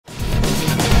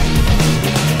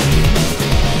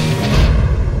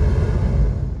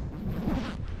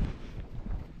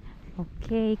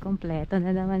Okay, kompleto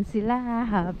na naman sila.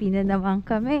 Happy na naman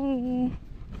kami.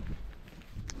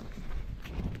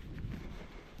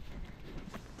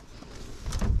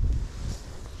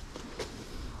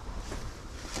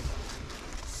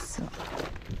 So,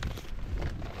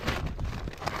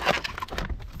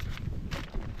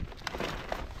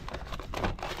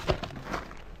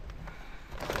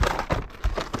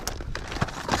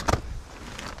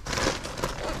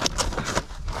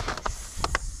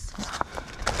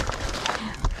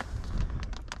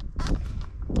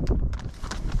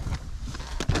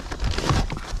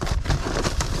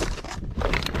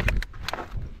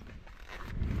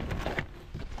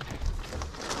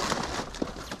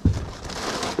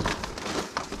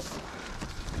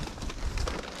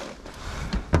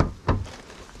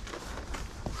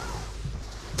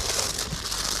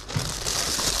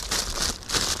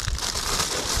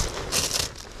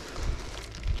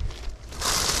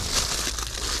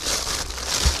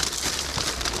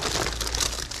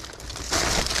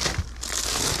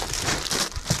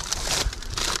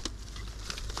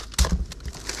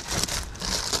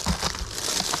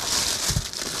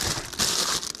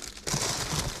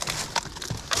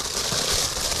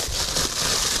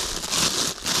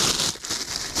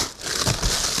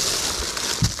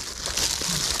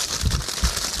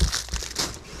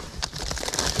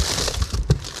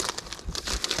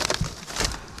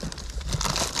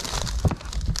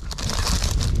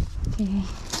 okay.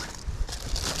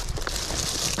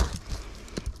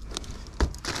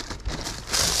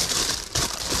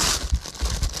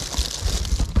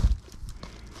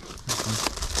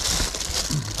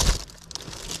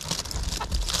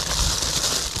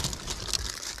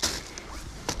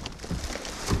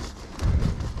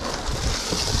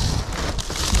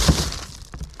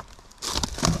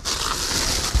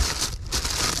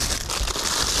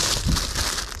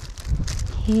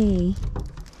 Hey.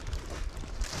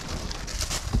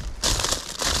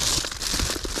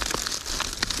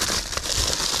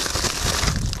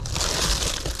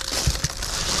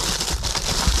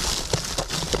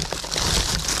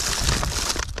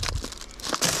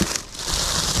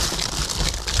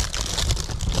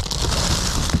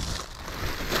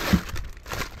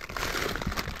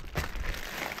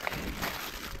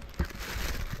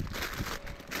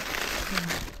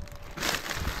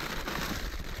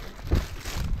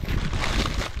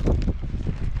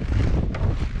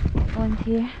 Und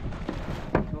hier.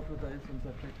 Ich hoffe, da ist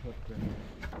unser Jackpot drin.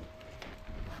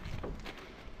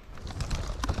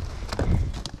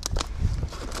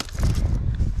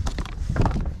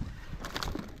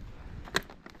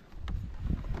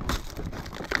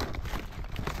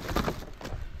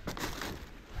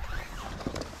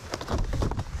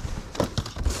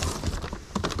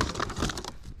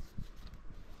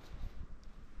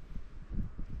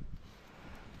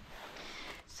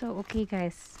 So, okay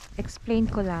guys, explain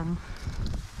ko lang.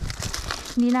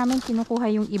 Hindi namin kinukuha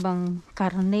yung ibang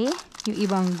karne, yung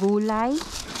ibang gulay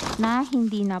na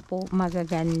hindi na po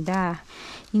magaganda.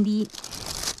 Hindi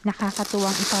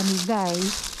nakakatuwang ipamigay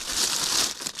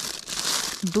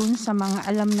dun sa mga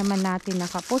alam naman natin na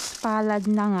kapuspalad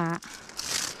na nga,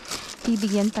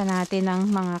 bibigyan pa natin ng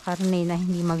mga karne na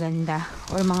hindi maganda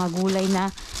or mga gulay na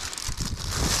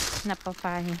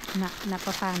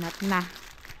napapanat na.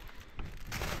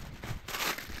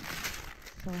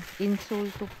 So,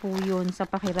 insulto po yun sa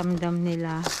pakiramdam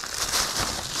nila.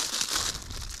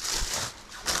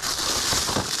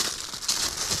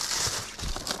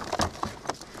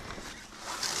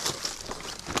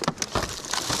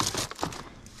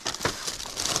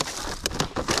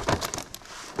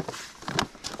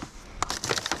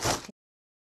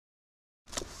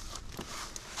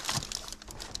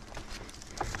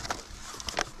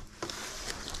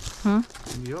 Hm?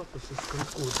 Ja, das ist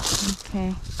ganz gut.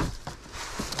 Okay.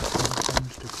 Ein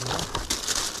Stück höher.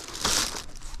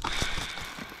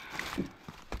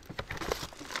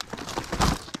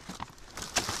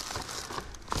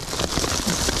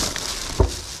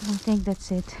 I think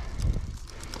that's it.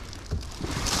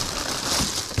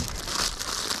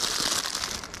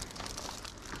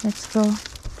 Let's go.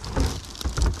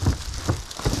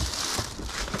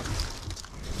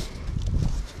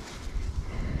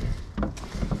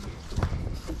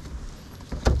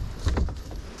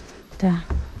 Da.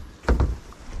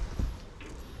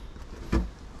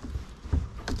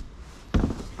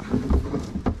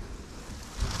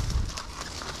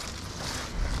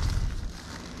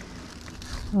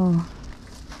 Oh.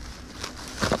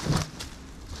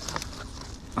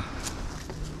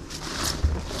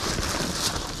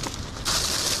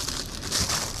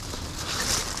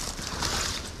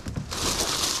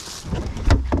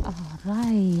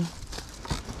 Alright.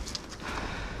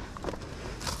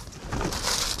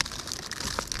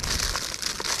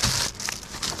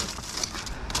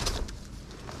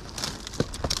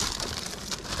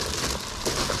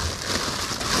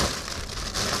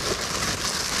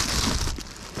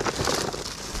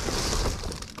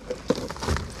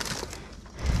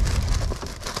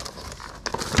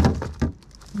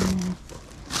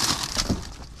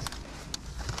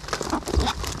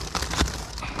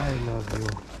 I love you.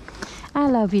 I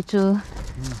love you too.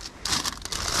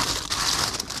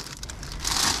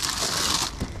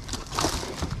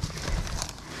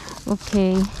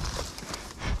 Okay.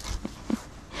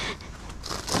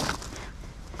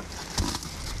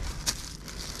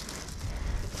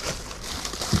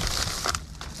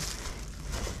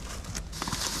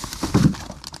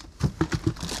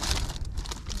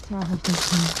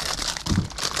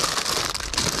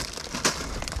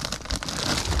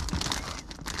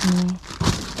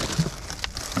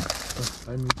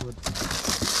 I'm good.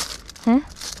 Huh?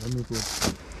 I'm good.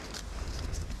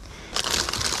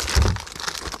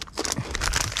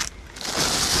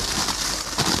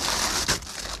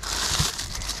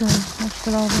 So, much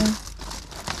problem.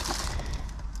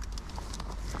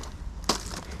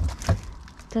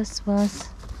 Das war's.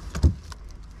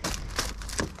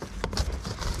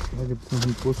 Da gibt es noch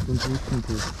einen Brust- und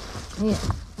Wüstentest. Ja,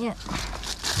 ja.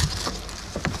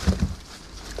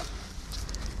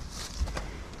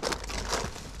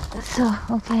 So,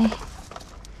 okay.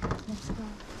 Let's go.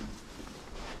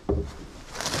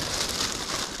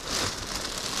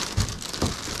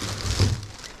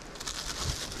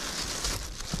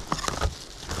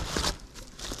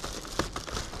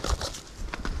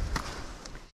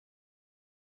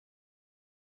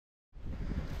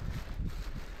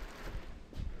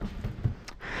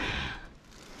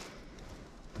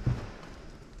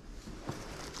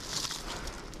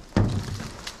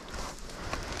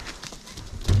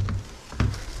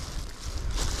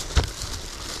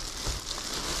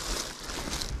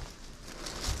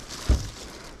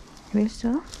 Willst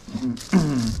du?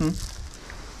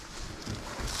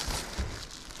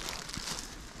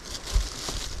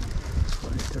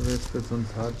 Der Rest wird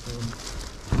sonst hart sein.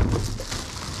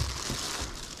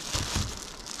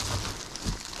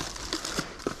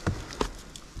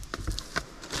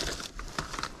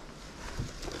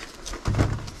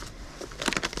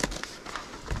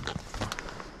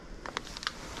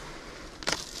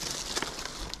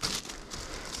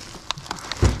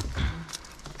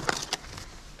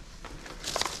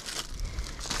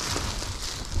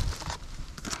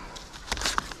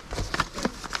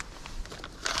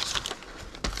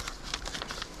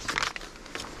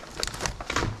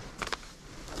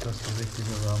 Das ist die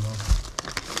richtige Wärme.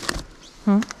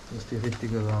 Hm? Das ist die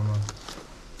richtige Wärme.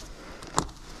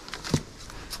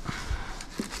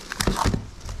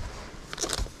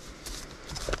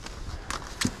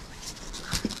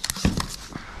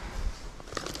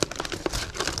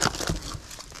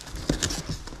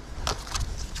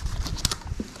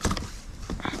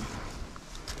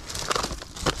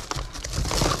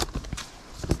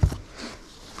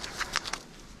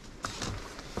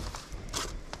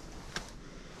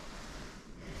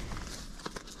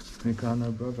 Veganer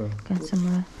Burger. Kannst du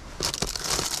mal.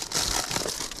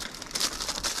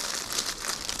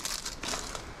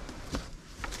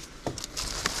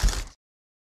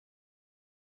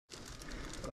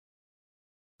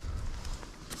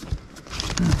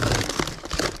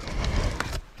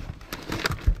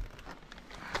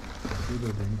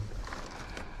 Ding.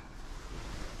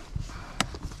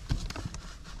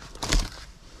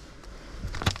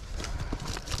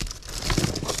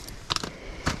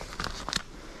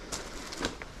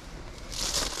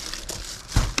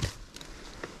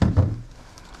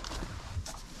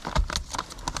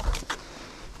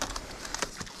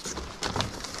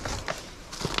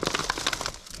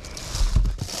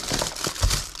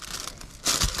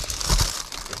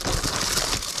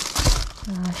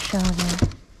 Ah, schade.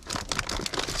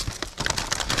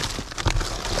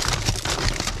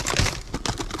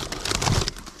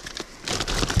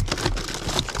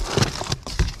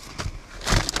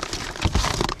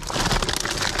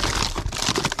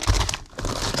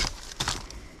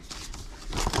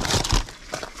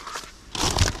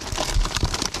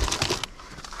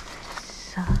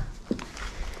 So.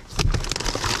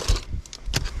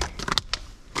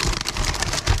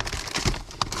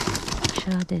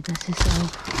 Schade, das ist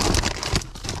auch.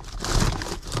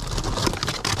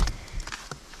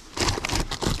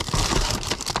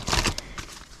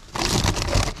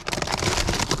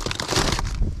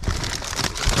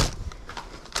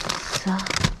 So.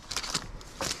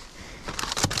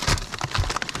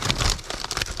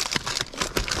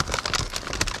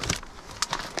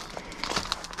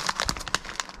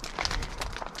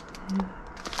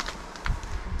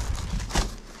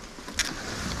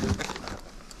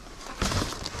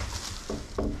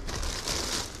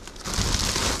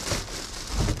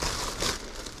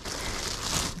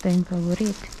 Dein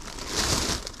Favorit.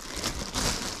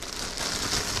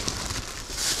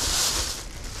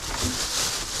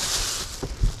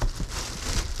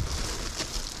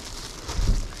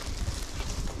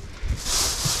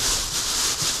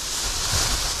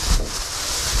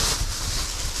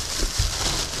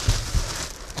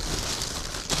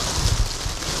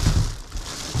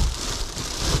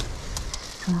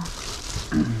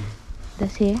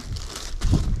 See?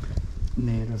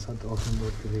 Nee, das hat auch schon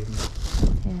dort geregnet.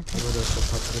 Ja, Aber das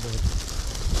verpackt er dort.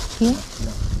 hier? Ja.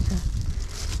 So.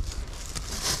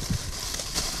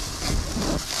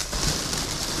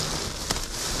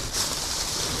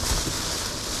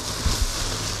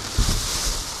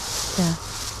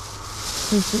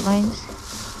 So. Willst du eins?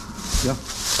 Ja.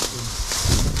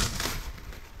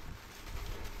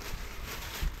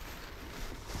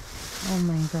 Oh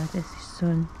mein Gott, es ist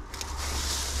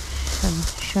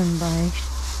schon bald.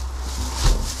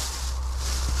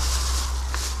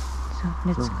 So,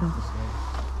 let's So, go. das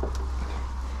war's.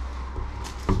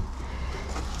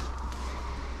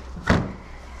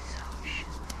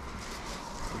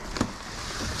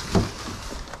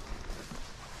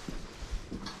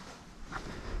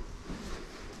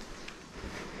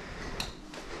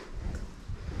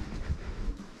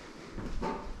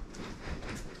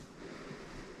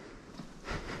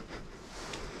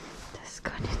 Das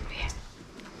können wir.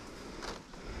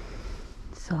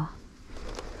 So.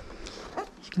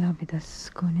 Ich glaube,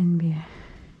 das können wir.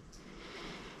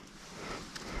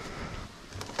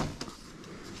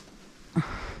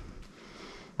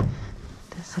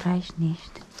 Das reicht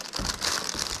nicht.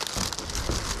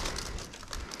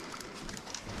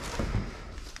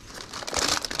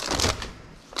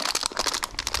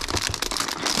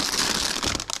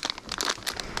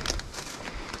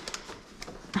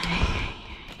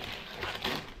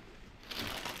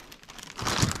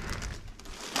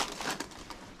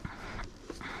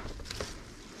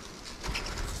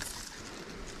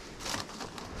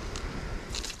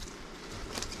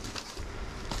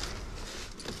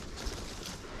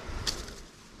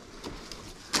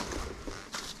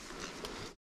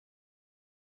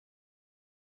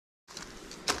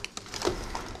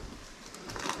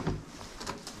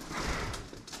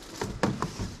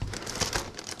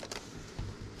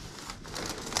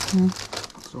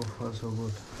 So far, so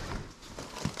good.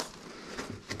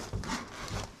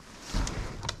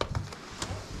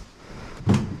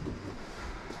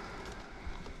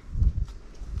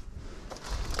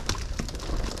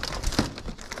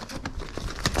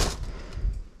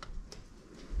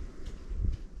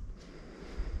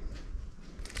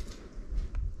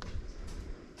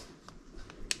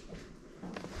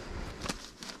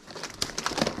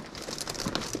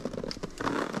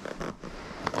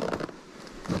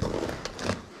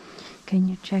 Can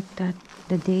you check that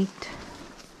the date?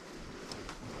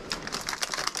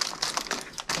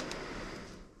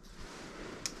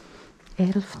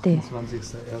 Elfte.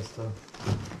 28.01.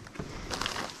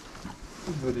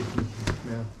 Würde ich nicht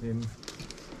mehr nehmen.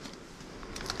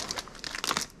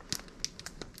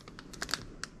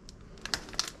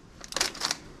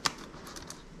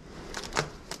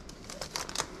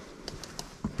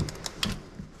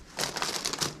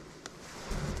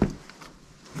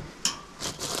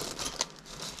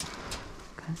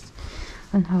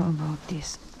 And how about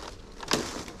this?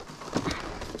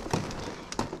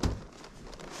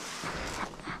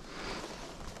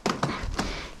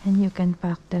 And you can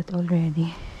pack that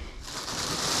already.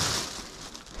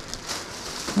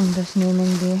 Und das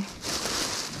nehmen wir.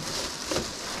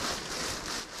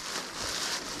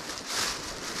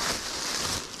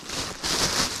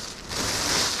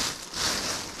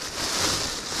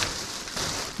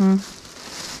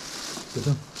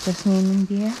 Bitte? Das nehmen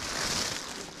wir.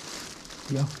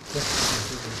 Ja.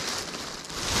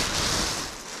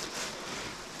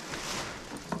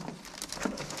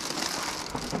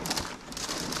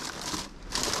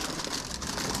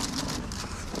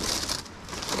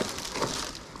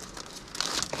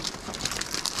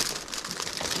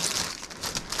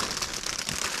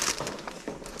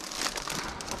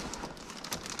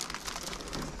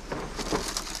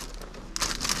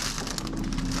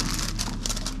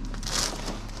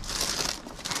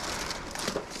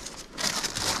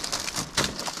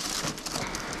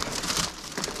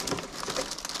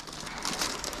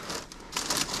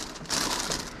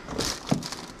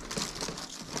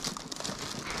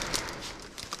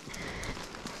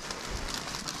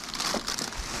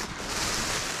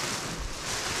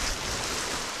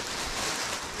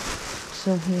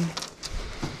 So here.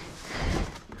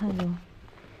 Hallo.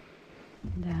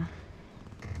 Da.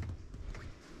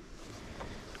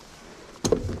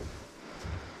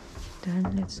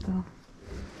 Done, let's go.